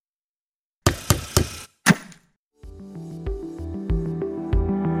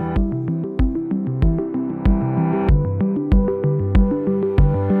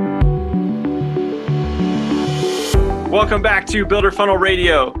welcome back to Builder Funnel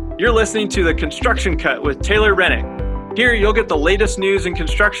Radio. You're listening to The Construction Cut with Taylor Rennick. Here you'll get the latest news in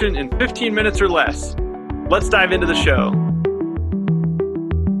construction in 15 minutes or less. Let's dive into the show.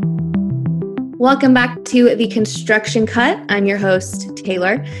 Welcome back to The Construction Cut. I'm your host,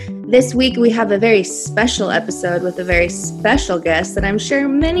 Taylor. This week we have a very special episode with a very special guest that I'm sure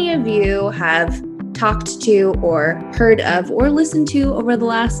many of you have talked to or heard of or listened to over the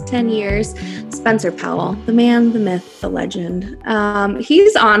last 10 years, Spencer Powell, the man, the myth, the legend.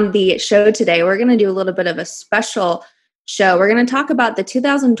 He's on the show today. We're going to do a little bit of a special show. We're going to talk about the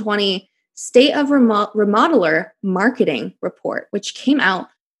 2020 State of Remodeler Marketing Report, which came out,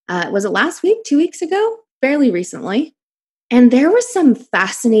 was it last week, 2 weeks ago? Fairly recently. And there was some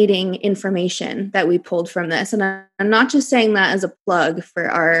fascinating information that we pulled from this. And I'm not just saying that as a plug for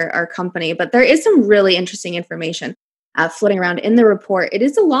our company, but there is some really interesting information floating around in the report. It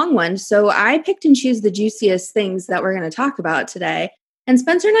is a long one, so I picked and choose the juiciest things that we're going to talk about today. And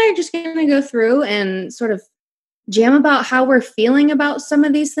Spencer and I are just going to go through and sort of jam about how we're feeling about some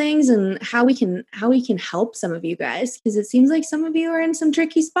of these things and how we can help some of you guys, because it seems like some of you are in some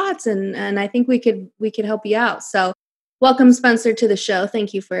tricky spots, and I think we could help you out. So welcome, Spencer, to the show.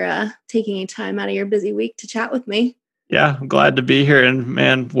 Thank you for taking time out of your busy week to chat with me. Yeah, I'm glad to be here. And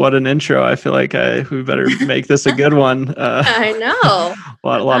man, what an intro. I feel like we better make this a good one. I know.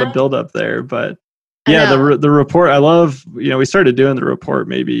 a lot of build up there. But yeah, the report, I love, we started doing the report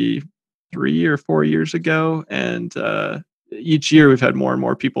maybe 3 or 4 years ago. And each year we've had more and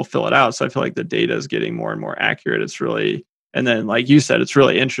more people fill it out. So I feel like the data is getting more and more accurate. And then like you said, it's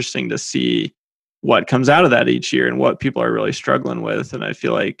really interesting to see what comes out of that each year and what people are really struggling with. And I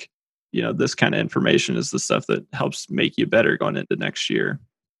feel like, this kind of information is the stuff that helps make you better going into next year.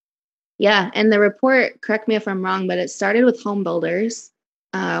 Yeah. And the report, correct me if I'm wrong, but it started with home builders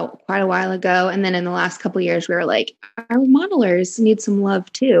quite a while ago. And then in the last couple of years, we were like, our remodelers need some love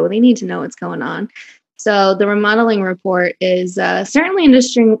too. They need to know what's going on. So the remodeling report is certainly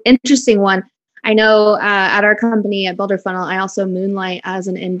an interesting one. I know at our company at Builder Funnel, I also moonlight as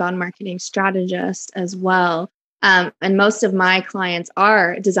an inbound marketing strategist as well. And most of my clients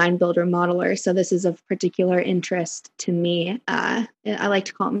are design builder modelers. So this is of particular interest to me. I like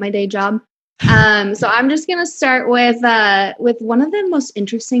to call it my day job. So I'm just going to start with one of the most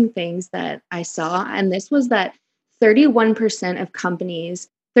interesting things that I saw. And this was that 31%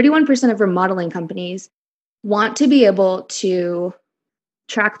 of remodeling companies want to be able to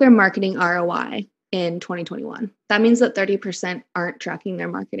track their marketing ROI in 2021. That means that 30% aren't tracking their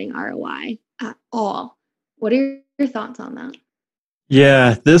marketing ROI at all. What are your thoughts on that?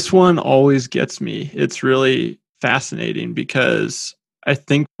 Yeah, this one always gets me. It's really fascinating because I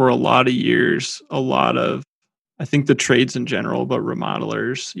think for a lot of years, I think the trades in general, but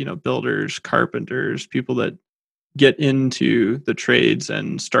remodelers, builders, carpenters, people that get into the trades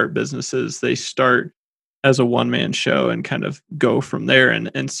and start businesses, they start as a one-man show and kind of go from there.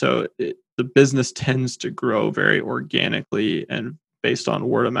 And so the business tends to grow very organically and based on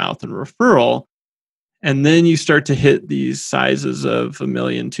word of mouth and referral. And then you start to hit these sizes of $1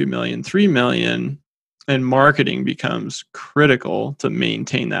 million, $2 million, $3 million, and marketing becomes critical to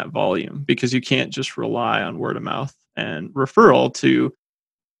maintain that volume because you can't just rely on word of mouth and referral to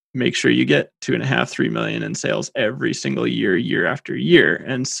make sure you get 2.5, $3 million in sales every single year after year.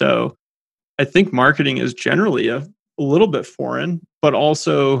 And so I think marketing is generally a little bit foreign, but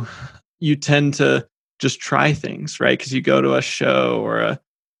also you tend to just try things, right? Because you go to a show or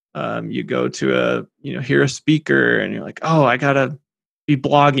you go to hear a speaker and you're like, oh, I gotta be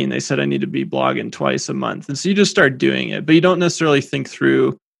blogging. They said I need to be blogging twice a month. And so you just start doing it, but you don't necessarily think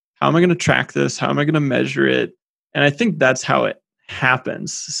through, how am I going to track this? How am I going to measure it? And I think that's how it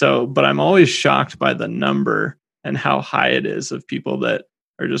happens. So, but I'm always shocked by the number and how high it is of people that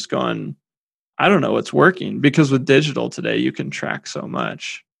are just going, I don't know what's working, because with digital today, you can track so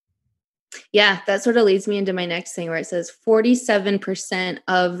much. Yeah, that sort of leads me into my next thing where it says 47%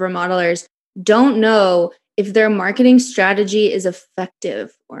 of remodelers don't know if their marketing strategy is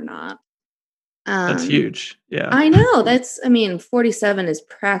effective or not. That's huge. Yeah. I know. 47 is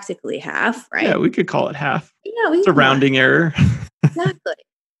practically half, right? Yeah, we could call it half. Yeah, it's a rounding error. Exactly.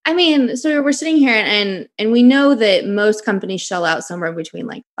 So we're sitting here and we know that most companies shell out somewhere between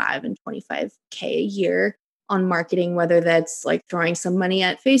like $5,000 and $25,000 a year on marketing, whether that's like throwing some money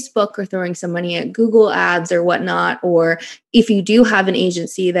at Facebook or throwing some money at Google ads or whatnot, or if you do have an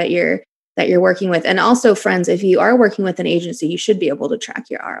agency that you're working with. And also, friends, if you are working with an agency, you should be able to track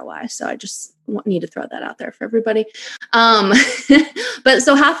your ROI. So I just need to throw that out there for everybody. But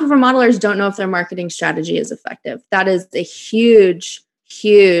so half of remodelers don't know if their marketing strategy is effective. That is a huge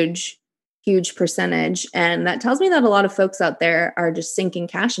huge percentage. And that tells me that a lot of folks out there are just sinking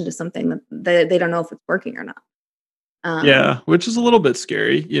cash into something that they don't know if it's working or not. Yeah, which is a little bit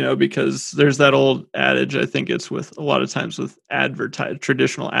scary, because there's that old adage. I think it's with a lot of times with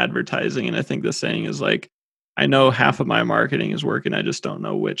traditional advertising. And I think the saying is like, I know half of my marketing is working. I just don't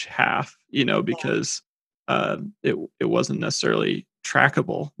know which half, because it wasn't necessarily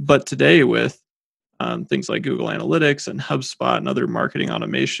trackable. But today with things like Google Analytics and HubSpot and other marketing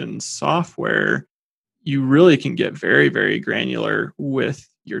automation software, you really can get very, very granular with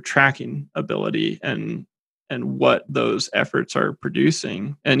your tracking ability and what those efforts are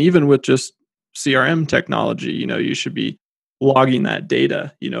producing. And even with just CRM technology, you should be logging that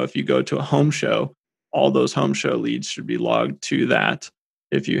data. If you go to a home show, all those home show leads should be logged to that.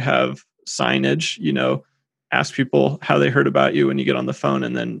 If you have signage, ask people how they heard about you when you get on the phone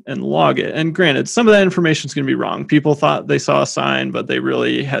and log it. And granted, some of that information is going to be wrong. People thought they saw a sign, but they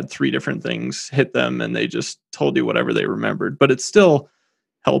really had 3 different things hit them and they just told you whatever they remembered. But it's still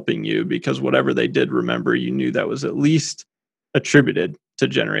helping you because whatever they did remember, you knew that was at least attributed to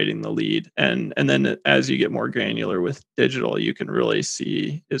generating the lead. And then as you get more granular with digital, you can really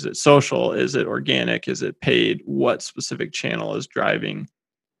see, is it social? Is it organic? Is it paid? What specific channel is driving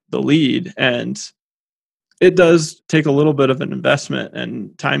the lead? And it does take a little bit of an investment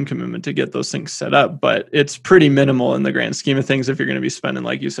and time commitment to get those things set up, but it's pretty minimal in the grand scheme of things. If you're going to be spending,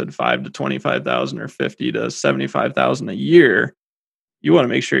 like you said, $5,000 to $25,000 or $50,000 to $75,000 a year, you want to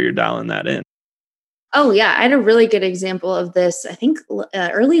make sure you're dialing that in. Oh yeah, I had a really good example of this. I think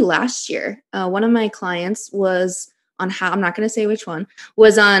early last year, one of my clients was on I'm not going to say which one,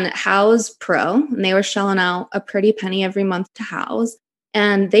 was on Houzz Pro, and they were shelling out a pretty penny every month to Houzz.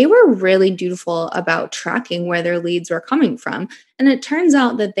 And they were really dutiful about tracking where their leads were coming from. And it turns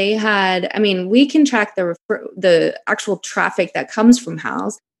out that they had, we can track the actual traffic that comes from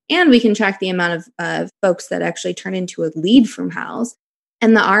Houzz, and we can track the amount of folks that actually turn into a lead from Houzz.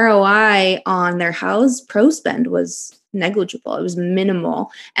 And the ROI on their Houzz Pro spend was negligible. It was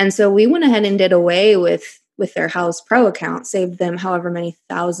minimal. And so we went ahead and did away with their Houzz Pro account, saved them however many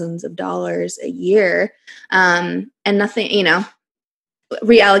thousands of dollars a year. And nothing,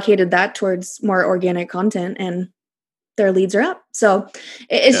 reallocated that towards more organic content, and their leads are up. So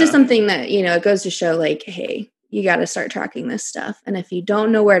it's just something that, it goes to show like, hey, you got to start tracking this stuff. And if you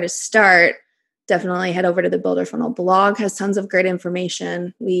don't know where to start, definitely head over to the Builder Funnel blog. Has tons of great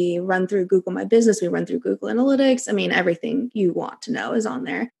information. We run through Google My Business. We run through Google Analytics. Everything you want to know is on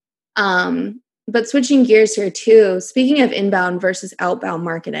there. But switching gears here too, speaking of inbound versus outbound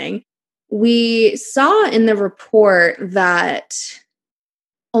marketing, we saw in the report that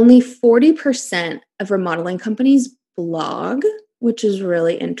only 40% of remodeling companies blog, which is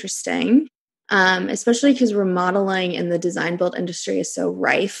really interesting, especially because remodeling in the design build industry is so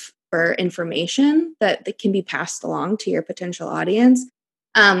rife for information that can be passed along to your potential audience.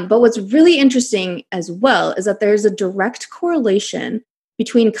 But what's really interesting as well is that there's a direct correlation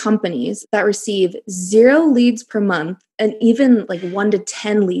between companies that receive 0 leads per month and even like 1 to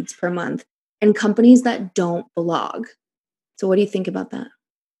 10 leads per month and companies that don't blog. So what do you think about that?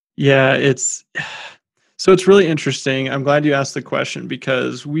 Yeah, it's really interesting. I'm glad you asked the question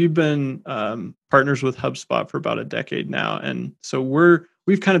because we've been partners with HubSpot for about a decade now. And so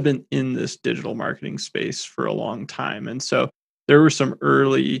we've kind of been in this digital marketing space for a long time. And so there were some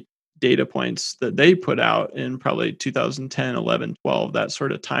early data points that they put out in probably 2010, 11, 12, that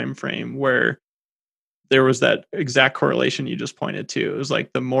sort of time frame where there was that exact correlation you just pointed to. It was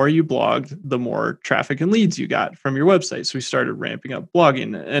like the more you blogged, the more traffic and leads you got from your website. So we started ramping up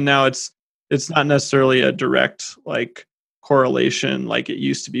blogging. And now it's not necessarily a direct like correlation like it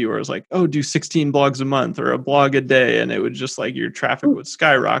used to be where it was like, oh, do 16 blogs a month or a blog a day. And it would just like your traffic would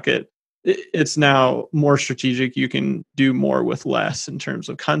skyrocket. It's now more strategic. You can do more with less in terms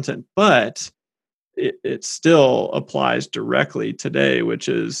of content, but it still applies directly today, which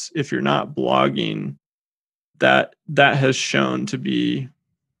is if you're not blogging, that has shown to be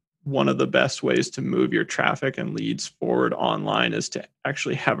one of the best ways to move your traffic and leads forward online is to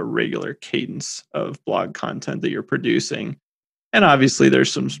actually have a regular cadence of blog content that you're producing. And obviously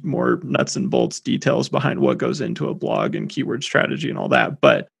there's some more nuts and bolts details behind what goes into a blog and keyword strategy and all that.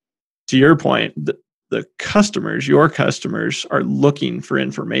 But to your point, the customers, your customers are looking for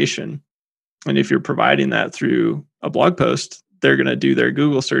information. And if you're providing that through a blog post, they're going to do their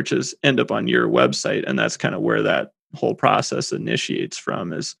Google searches, end up on your website. And that's kind of where that whole process initiates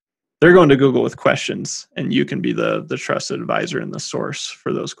from is they're going to Google with questions and you can be the trusted advisor and the source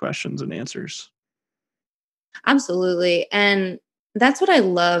for those questions and answers. Absolutely. And that's what I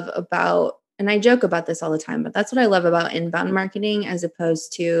love about, and I joke about this all the time, but that's what I love about inbound marketing as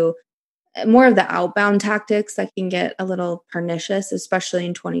opposed to more of the outbound tactics that can get a little pernicious, especially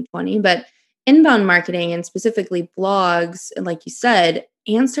in 2020. But inbound marketing, and specifically blogs, like you said,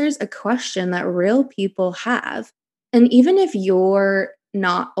 answers a question that real people have. And even if you're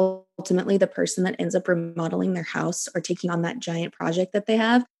not ultimately the person that ends up remodeling their house or taking on that giant project that they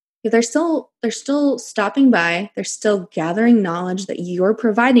have, they're still stopping by, they're still gathering knowledge that you're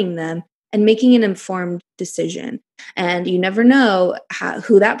providing them and making an informed decision. And you never know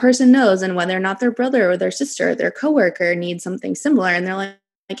who that person knows and whether or not their brother or their sister or their coworker needs something similar. And they're like,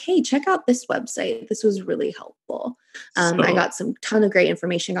 hey, check out this website. This was really helpful. I got some ton of great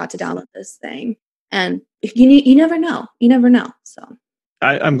information, got to download this thing. And you never know. You never know. So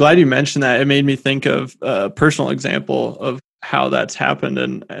I'm glad you mentioned that. It made me think of a personal example of how that's happened.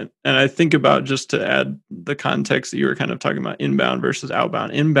 And I think about, just to add the context that you were kind of talking about, inbound versus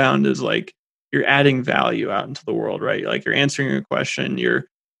outbound. Inbound is like you're adding value out into the world, right? Like you're answering a question,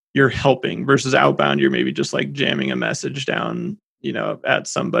 you're helping, versus outbound, you're maybe just like jamming a message down, at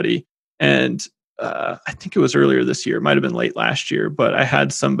somebody. And I think it was earlier this year, it might've been late last year, but I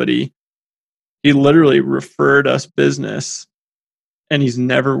had somebody, he literally referred us business, and he's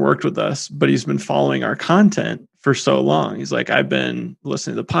never worked with us, but he's been following our content for so long. He's like, I've been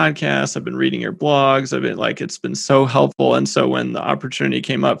listening to the podcast, I've been reading your blogs, I've been like, it's been so helpful. And so when the opportunity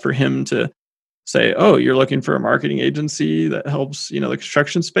came up for him to say, oh, you're looking for a marketing agency that helps, the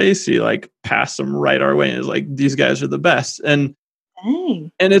construction space, he like passed them right our way and is like, these guys are the best. And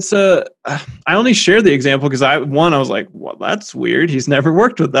dang. And it's I only share the example because I was like, well, that's weird. He's never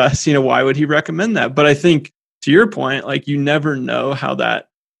worked with us. Why would he recommend that? But I think, to your point, like, you never know how that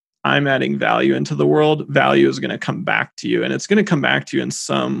I'm adding value into the world. Value is going to come back to you, and it's going to come back to you in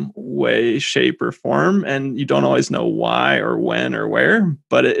some way, shape, or form. And you don't always know why or when or where,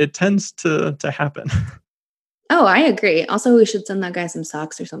 but it tends to happen. Oh, I agree. Also, we should send that guy some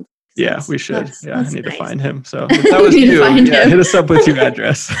socks or something. Yeah, we should. I need to find him. So if that was you. Yeah, hit us up with your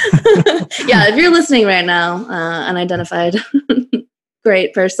address. Yeah, if you're listening right now, unidentified,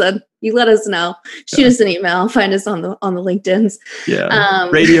 great person, you let us know. Shoot us an email. Find us on the LinkedIn's. Yeah,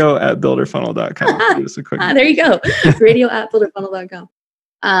 radio@builderfunnel.com. Just a quick. There you go. radio@builderfunnel.com.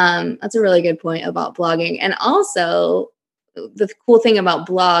 That's a really good point about blogging. And also, the cool thing about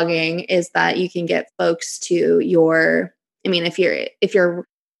blogging is that you can get folks to if you're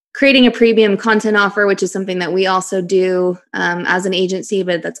creating a premium content offer, which is something that we also do as an agency,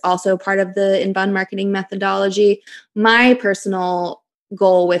 but that's also part of the inbound marketing methodology. My personal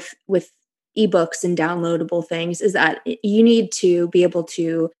goal with ebooks and downloadable things is that you need to be able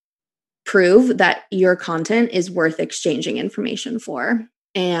to prove that your content is worth exchanging information for.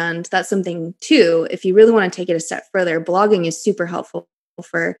 And that's something too, if you really want to take it a step further, blogging is super helpful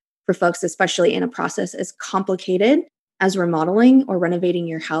for folks, especially in a process as complicated as remodeling or renovating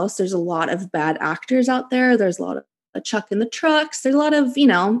your house. There's a lot of bad actors out there. There's a lot of a chuck in the trucks. There's a lot of,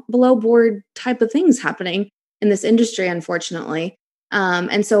 below board type of things happening in this industry, unfortunately.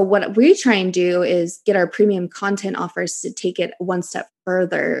 And so what we try and do is get our premium content offers to take it one step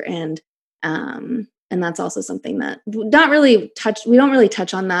further. And that's also something that we don't really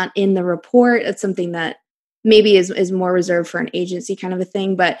touch on that in the report. It's something that maybe is more reserved for an agency kind of a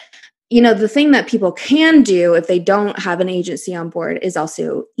thing. But the thing that people can do if they don't have an agency on board is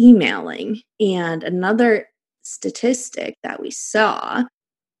also emailing. And another statistic that we saw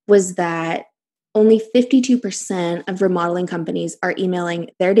was that only 52% of remodeling companies are emailing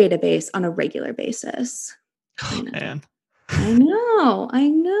their database on a regular basis. Oh, man. I know.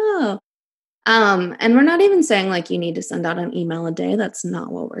 And we're not even saying like you need to send out an email a day. That's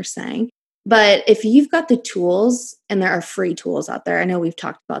not what we're saying. But if you've got the tools, and there are free tools out there, I know we've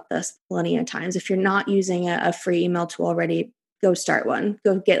talked about this plenty of times. If you're not using a free email tool already, go start one.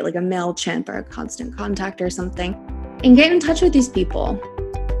 Go get like a MailChimp or a Constant Contact or something and get in touch with these people.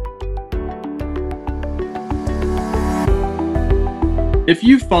 If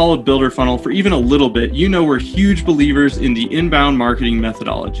you've followed Builder Funnel for even a little bit, you know we're huge believers in the inbound marketing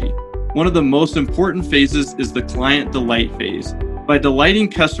methodology. One of the most important phases is the client delight phase. By delighting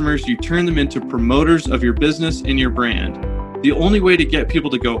customers, you turn them into promoters of your business and your brand. The only way to get people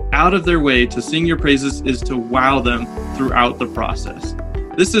to go out of their way to sing your praises is to wow them throughout the process.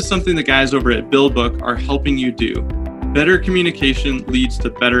 This is something the guys over at BuildBook are helping you do. Better communication leads to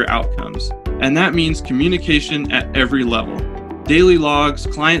better outcomes. And that means communication at every level. Daily logs,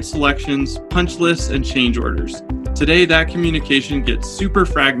 client selections, punch lists, and change orders. Today, that communication gets super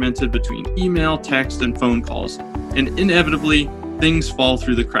fragmented between email, text, and phone calls. And inevitably, things fall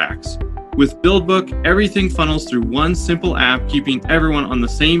through the cracks. With BuildBook, everything funnels through one simple app, keeping everyone on the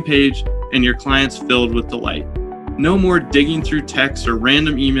same page and your clients filled with delight. No more digging through texts or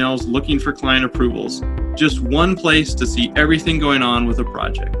random emails looking for client approvals. Just one place to see everything going on with a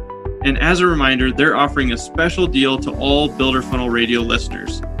project. And as a reminder, they're offering a special deal to all Builder Funnel Radio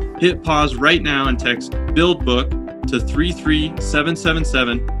listeners. Hit pause right now and text BuildBook to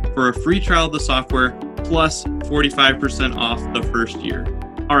 33777 for a free trial of the software plus 45% off the first year.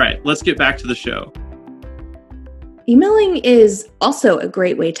 All right, let's get back to the show. Emailing is also a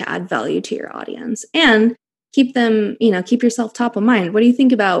great way to add value to your audience and keep them, keep yourself top of mind. What do you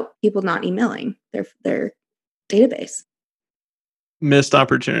think about people not emailing their database? Missed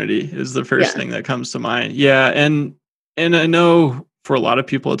opportunity is the first thing that comes to mind. Yeah. And I know for a lot of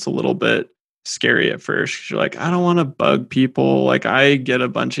people, it's a little bit scary at first. You're like, I don't want to bug people. Like, I get a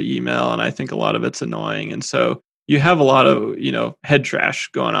bunch of email and I think a lot of it's annoying. And so you have a lot of, head trash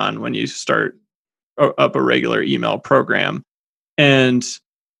going on when you start up a regular email program. And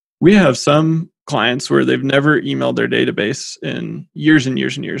we have some clients where they've never emailed their database in years and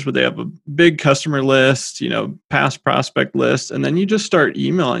years and years, but they have a big customer list, past prospect list, and then you just start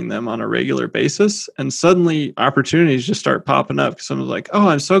emailing them on a regular basis, and suddenly opportunities just start popping up. Someone's like, oh,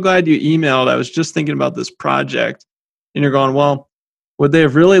 I'm so glad you emailed. I was just thinking about this project. And you're going, well, would they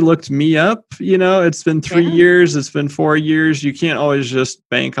have really looked me up? It's been 3 years, it's been 4 years. You can't always just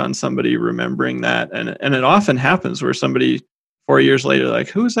bank on somebody remembering that. And it often happens where somebody 4 years later, like,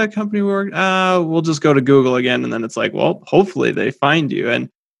 who is that company we worked? We'll just go to Google again. And then it's like, well, hopefully they find you. And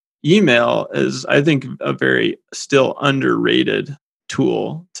email is, I think, a very still underrated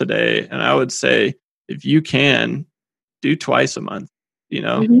tool today. And I would say if you can, do twice a month,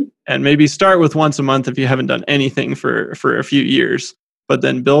 and maybe start with once a month if you haven't done anything for a few years, but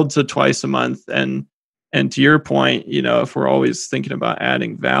then build to twice a month. And to your point, if we're always thinking about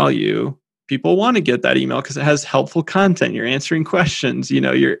adding value, people want to get that email because it has helpful content. You're answering questions,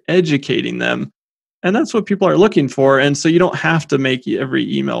 you're educating them. And that's what people are looking for. And so you don't have to make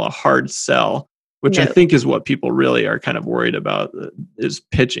every email a hard sell, which I think is what people really are kind of worried about, is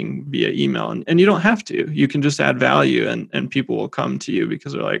pitching via email. And you don't have to. You can just add value and people will come to you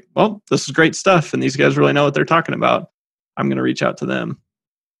because they're like, well, this is great stuff. And these guys really know what they're talking about. I'm going to reach out to them.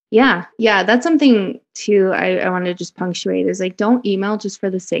 Yeah. That's something too I want to just punctuate is like, don't email just for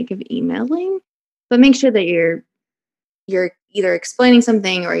the sake of emailing, but make sure that you're either explaining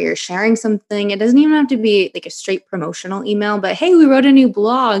something or you're sharing something. It doesn't even have to be like a straight promotional email, but hey, we wrote a new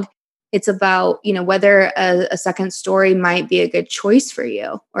blog. It's about, whether a second story might be a good choice for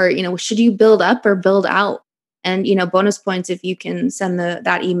you, or, should you build up or build out? And, bonus points if you can send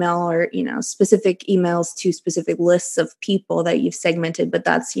that email or, specific emails to specific lists of people that you've segmented. But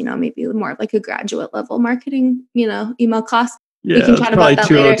that's, maybe more of like a graduate level marketing, email class. Yeah, we can chat about that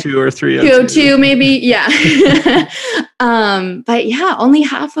 202 later. Or 302. 202 maybe. Yeah. But yeah, only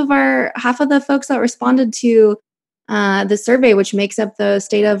half of the folks that responded to the survey, which makes up the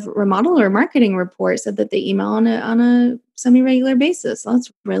State of Remodeler Marketing Report, said that they email on a semi-regular basis. So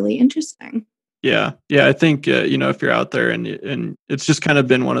that's really interesting. Yeah. I think, if you're out there and it's just kind of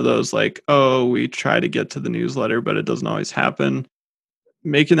been one of those like, oh, we try to get to the newsletter, but it doesn't always happen.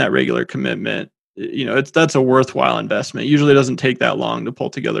 Making that regular commitment, that's a worthwhile investment. Usually it doesn't take that long to pull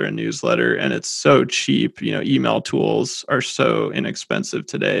together a newsletter, and it's so cheap. Email tools are so inexpensive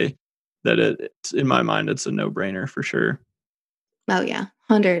today that it's, in my mind, it's a no-brainer for sure. Oh yeah.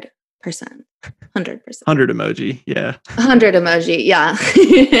 100%. 100%. 100 emoji. Yeah. 100 emoji. Yeah.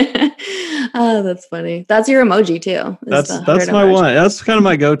 Oh, that's funny. That's your emoji too. That's my emoji. One. That's kind of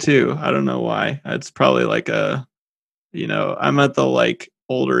my go-to. I don't know why. It's probably like I'm at the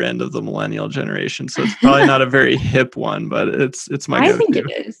older end of the millennial generation, so it's probably not a very hip one, but it's my go-to. I think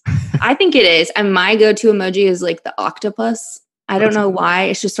it is. I think it is. And my go-to emoji is like the octopus. I don't know why.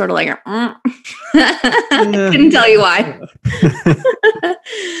 It's just sort of like, couldn't tell you why.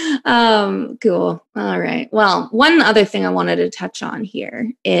 Cool. All right. Well, one other thing I wanted to touch on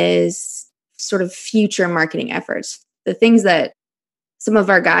here is sort of future marketing efforts. The things that some of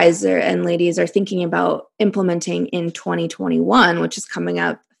our guys and ladies are thinking about implementing in 2021, which is coming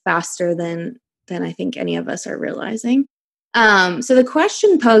up faster than I think any of us are realizing. So the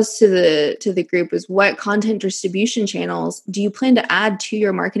question posed to the group is, what content distribution channels do you plan to add to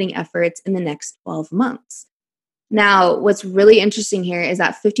your marketing efforts in the next 12 months? Now, what's really interesting here is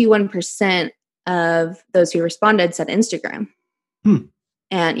that 51% of those who responded said Instagram.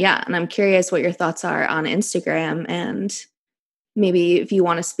 And I'm curious what your thoughts are on Instagram, and maybe if you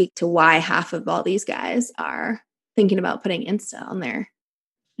want to speak to why half of all these guys are thinking about putting Insta on their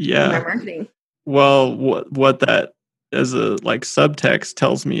marketing. Well, what that as a subtext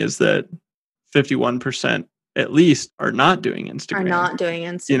tells me is that 51% at least are not doing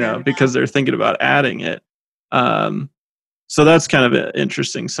Instagram. Because they're thinking about adding it. So that's kind of an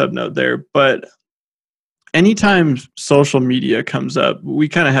interesting subnote there. But anytime social media comes up, we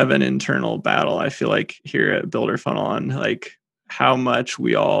kind of have an internal battle, I feel like, here at Builder Funnel on like how much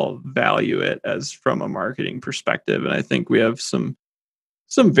we all value it as from a marketing perspective. And I think we have some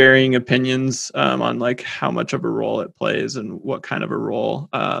varying opinions on like how much of a role it plays and what kind of a role.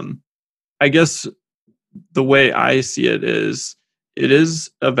 I guess the way I see it is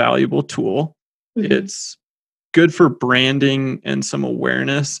a valuable tool. Mm-hmm. It's good for branding and some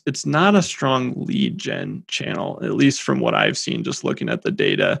awareness. It's not a strong lead gen channel, at least from what I've seen, just looking at the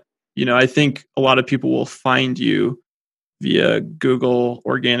data. I think a lot of people will find you via Google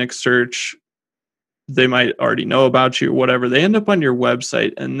organic search. They might already know about you or whatever. They end up on your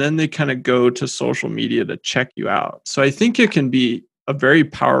website and then they kind of go to social media to check you out. So I think it can be a very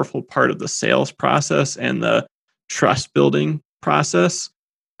powerful part of the sales process and the trust building process.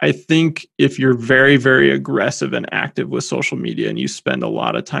 I think if you're very, very aggressive and active with social media and you spend a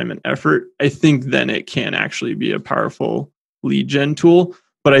lot of time and effort, I think then it can actually be a powerful lead gen tool.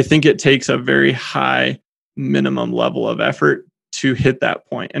 But I think it takes a very high minimum level of effort to hit that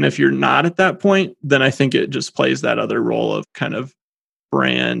point. And if you're not at that point, then I think it just plays that other role of kind of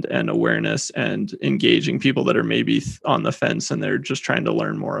brand and awareness and engaging people that are maybe on the fence and they're just trying to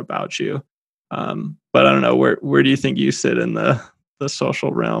learn more about you. But I don't know, where do you think you sit in the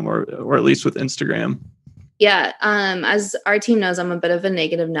social realm or at least with Instagram? Yeah. As our team knows, I'm a bit of a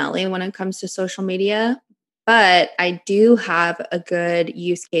negative Nelly when it comes to social media, but I do have a good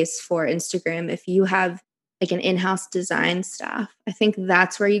use case for Instagram. If you have like an in-house design staff, I think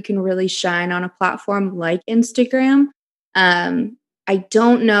that's where you can really shine on a platform like Instagram. I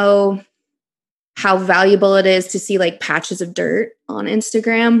don't know how valuable it is to see like patches of dirt on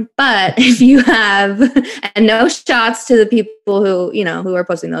Instagram, but if you have, and no shots to the people who are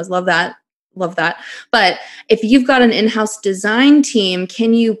posting those, love that. But if you've got an in-house design team,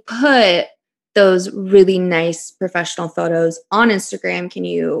 can you put those really nice professional photos on Instagram? Can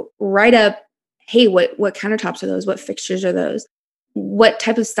you write up, hey, what countertops are those? What fixtures are those? What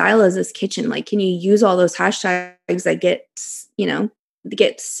type of style is this kitchen? Like, can you use all those hashtags that get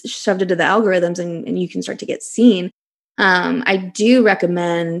shoved into the algorithms and you can start to get seen? I do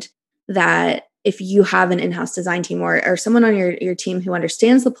recommend that if you have an in-house design team or someone on your team who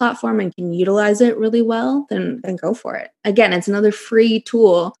understands the platform and can utilize it really well, then go for it. Again, it's another free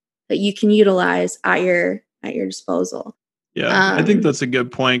tool that you can utilize at your disposal. Yeah, I think that's a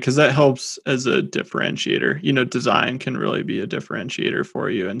good point because that helps as a differentiator. Design can really be a differentiator for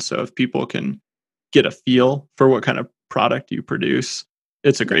you. And so if people can get a feel for what kind of product you produce,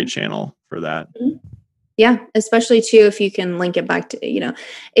 it's a great channel for that. Yeah, especially too, if you can link it back to,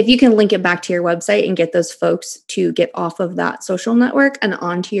 if you can link it back to your website and get those folks to get off of that social network and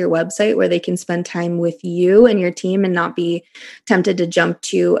onto your website where they can spend time with you and your team and not be tempted to jump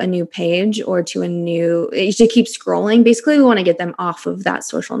to a new page or to keep scrolling. Basically, we want to get them off of that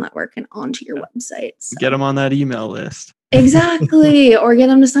social network and onto your website. So. Get them on that email list. Exactly. Or get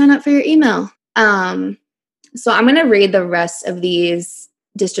them to sign up for your email. So I'm going to read the rest of these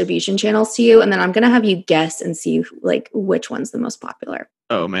distribution channels to you, and then I'm going to have you guess and see like which one's the most popular.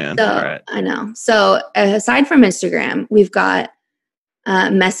 Oh man. So, all right. I know. So aside from Instagram, we've got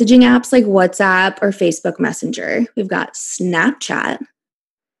messaging apps like WhatsApp or Facebook Messenger. We've got Snapchat,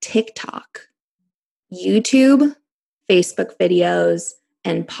 TikTok, YouTube, Facebook videos,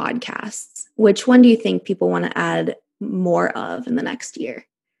 and podcasts. Which one do you think people want to add more of in the next year?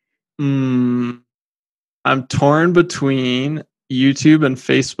 I'm torn between YouTube and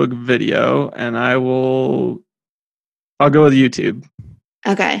Facebook video, and I'll go with YouTube.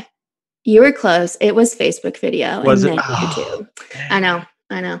 Okay. You were close. It was Facebook video. Was and it? Then YouTube.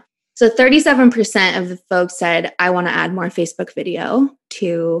 I know. So 37% of the folks said, I want to add more Facebook video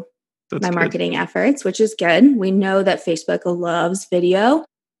to my marketing efforts, which is good. We know that Facebook loves video.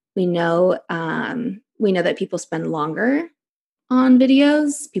 We know that people spend longer on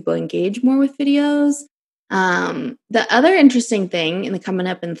videos. People engage more with videos. The other interesting thing coming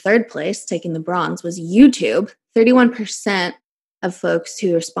up in third place, taking the bronze, was YouTube. 31% of folks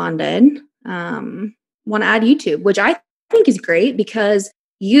who responded want to add YouTube, which I think is great because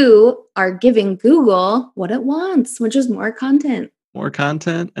you are giving Google what it wants, which is more content. More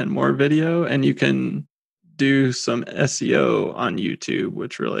content and more video, and you can do some SEO on YouTube,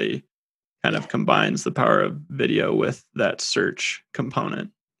 which really kind of combines the power of video with that search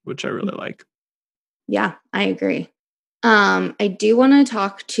component, which I really like. Yeah, I agree. I do want to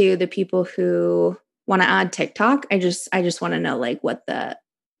talk to the people who want to add TikTok. I just want to know like what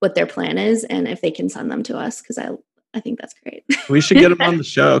their plan is and if they can send them to us because I think that's great. We should get him on the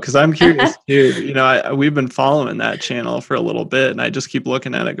show because I'm curious too. You know, we've been following that channel for a little bit, and I just keep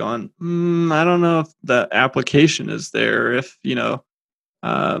looking at it, going, I don't know if the application is there, if if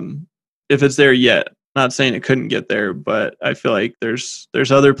it's there yet. Not saying it couldn't get there, but I feel like there's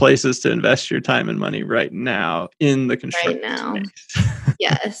other places to invest your time and money right now in the construction space.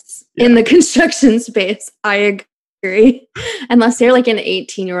 Yes, in the construction space, I agree. Unless they're like an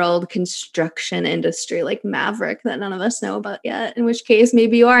 18-year-old construction industry like Maverick that none of us know about yet, in which case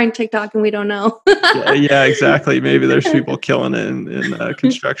maybe you are on TikTok and we don't know. yeah, exactly. Maybe there's people killing it in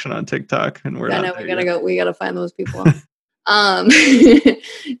construction on TikTok, and we're not there. We gotta find those people.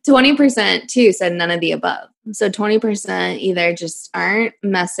 20% too said none of the above. So 20% either just aren't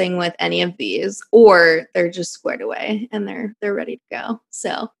messing with any of these, or they're just squared away and they're ready to go.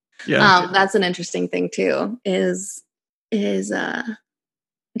 So that's an interesting thing too, is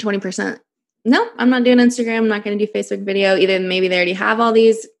 20%. No, I'm not doing Instagram. I'm not going to do Facebook video. Either maybe they already have all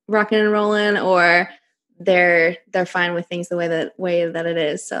these rocking and rolling, or they're fine with things the way that it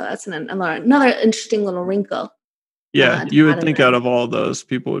is. So that's another interesting little wrinkle. Yeah, you would think out of all those,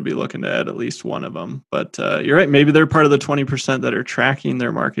 people would be looking to add at least one of them. But you're right. Maybe they're part of the 20% that are tracking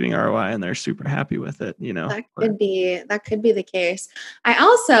their marketing ROI and they're super happy with it. You know, that could be the case. I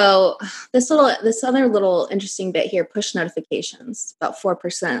also this other little interesting bit here: push notifications. About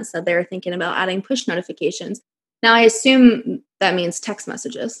 4% said they were thinking about adding push notifications. Now, I assume that means text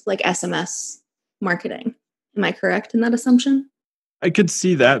messages, like SMS marketing. Am I correct in that assumption? I could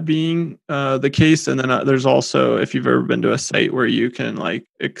see that being the case. And then there's also, if you've ever been to a site where you can like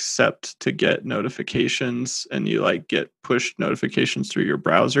accept to get notifications and you like get push notifications through your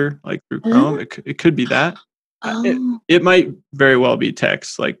browser, like through Chrome, it could be that. It might very well be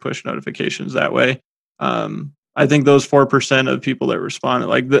text, like push notifications that way. I think those 4% of people that responded,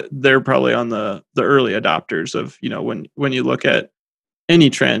 like they're probably on the early adopters of, you know, when you look at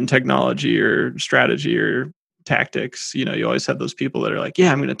any trend, technology or strategy or tactics, you know, you always have those people that are like,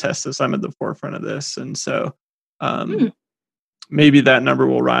 yeah, I'm going to test this. I'm at the forefront of this. And so maybe that number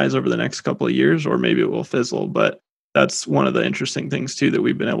will rise over the next couple of years, or maybe it will fizzle. But that's one of the interesting things too, that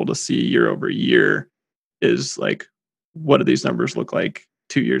we've been able to see year over year is like, what do these numbers look like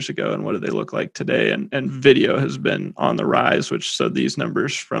 2 years ago? And what do they look like today? And video has been on the rise, so these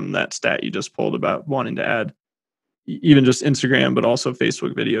numbers from that stat you just pulled about wanting to add even just Instagram, but also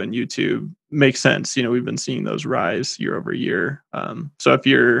Facebook video and YouTube makes sense. You know, we've been seeing those rise year over year. So if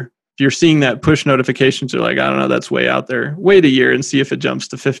you're seeing that push notifications, you're like, I don't know, that's way out there. Wait a year and see if it jumps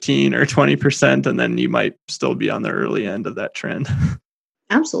to 15 or 20%, and then you might still be on the early end of that trend.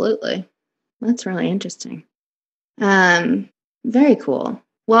 Absolutely. That's really interesting. Very cool.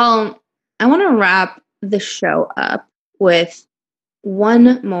 Well, I want to wrap the show up with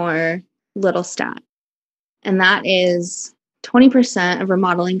one more little stat. And that is 20% of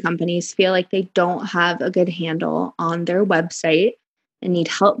remodeling companies feel like they don't have a good handle on their website and need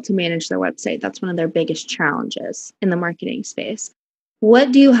help to manage their website. That's one of their biggest challenges in the marketing space.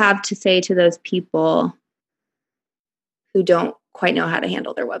 What do you have to say to those people who don't quite know how to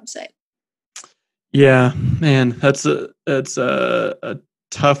handle their website? Yeah, man, that's a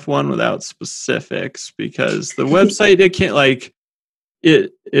tough one without specifics, because the website, it can't like,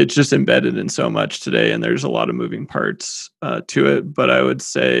 it's just embedded in so much today, and there's a lot of moving parts to it. But I would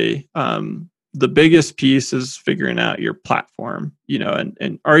say the biggest piece is figuring out your platform, you know,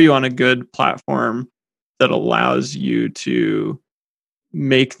 and are you on a good platform that allows you to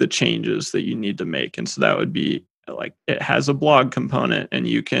make the changes that you need to make? And so that would be like, it has a blog component and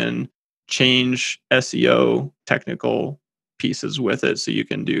you can change SEO technical pieces with it. So you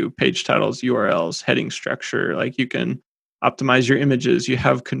can do page titles, URLs, heading structure, like you can optimize your images, you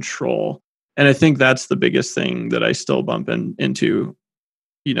have control. And I think that's the biggest thing that I still bump into,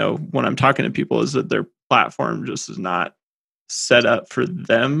 you know, when I'm talking to people, is that their platform just is not set up for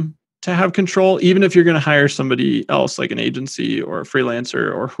them to have control. Even if you're going to hire somebody else, like an agency or a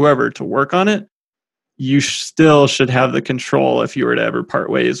freelancer or whoever, to work on it, you still should have the control if you were to ever part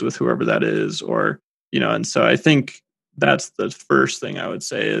ways with whoever that is, or, you know. And so I think that's the first thing I would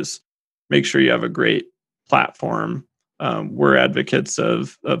say is make sure you have a great platform. We're advocates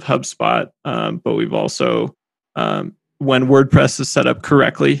of HubSpot, but we've also, when WordPress is set up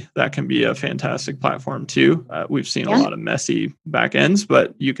correctly, that can be a fantastic platform too. We've seen a lot of messy back ends,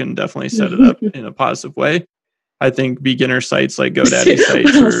 but you can definitely set it up in a positive way. I think beginner sites like GoDaddy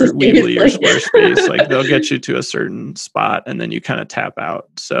sites or Weebly or Squarespace, like they'll get you to a certain spot and then you kind of tap out.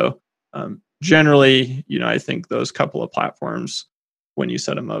 So generally, you know, I think those couple of platforms, when you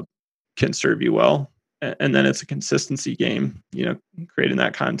set them up, can serve you well. And then it's a consistency game, you know, creating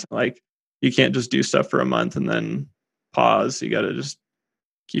that content. Like you can't just do stuff for a month and then pause. You got to just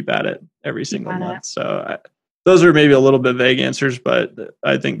keep at it every single month. So those are maybe a little bit vague answers, but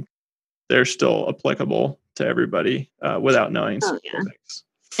I think they're still applicable to everybody without knowing specifics.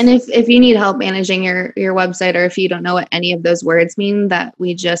 And if you need help managing your website, or if you don't know what any of those words mean that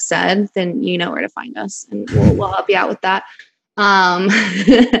we just said, then you know where to find us, and we'll help you out with that.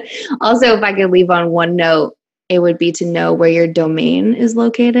 Also, if I could leave on one note, it would be to know where your domain is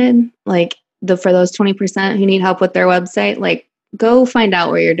located. Like for those 20% who need help with their website, like go find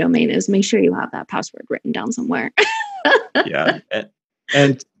out where your domain is. Make sure you have that password written down somewhere. Yeah.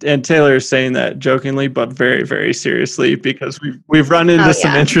 And Taylor is saying that jokingly, but very, very seriously, because we've run into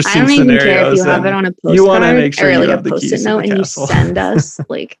some interesting scenarios. I don't even care if you have it on a postcard, you want to make sure you have the keys note, and you send us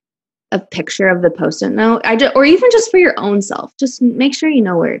like a picture of the Post-it note, or even just for your own self. Just make sure you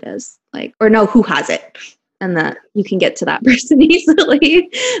know where it is, like, or know who has it, and that you can get to that person easily.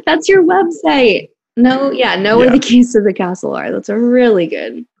 That's your website. Know where the keys to the castle are. That's a really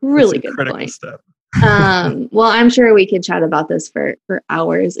good point. Step. Well, I'm sure we could chat about this for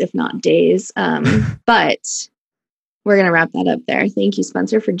hours, if not days. But we're going to wrap that up there. Thank you,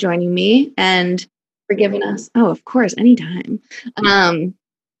 Spencer, for joining me and for giving us, of course, anytime.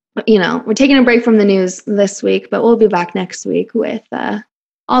 We're taking a break from the news this week, but we'll be back next week with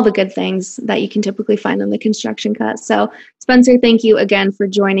all the good things that you can typically find on the Construction Cut. So, Spencer, thank you again for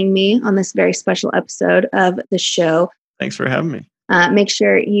joining me on this very special episode of the show. Thanks for having me. Make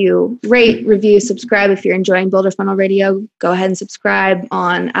sure you rate, review, subscribe if you're enjoying Builder Funnel Radio. Go ahead and subscribe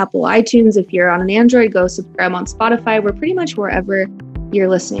on Apple iTunes. If you're on an Android, go subscribe on Spotify. We're pretty much wherever you're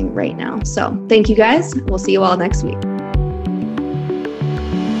listening right now. So thank you guys. We'll see you all next week.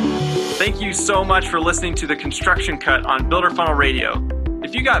 Thank you so much for listening to the Construction Cut on Builder Funnel Radio.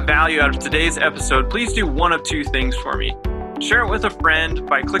 If you got value out of today's episode, please do one of two things for me. Share it with a friend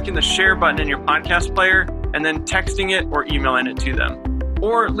by clicking the share button in your podcast player and then texting it or emailing it to them.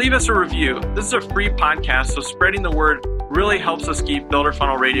 Or leave us a review. This is a free podcast, so spreading the word really helps us keep Builder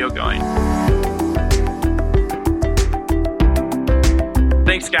Funnel Radio going.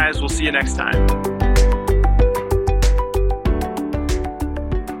 Thanks, guys. We'll see you next time.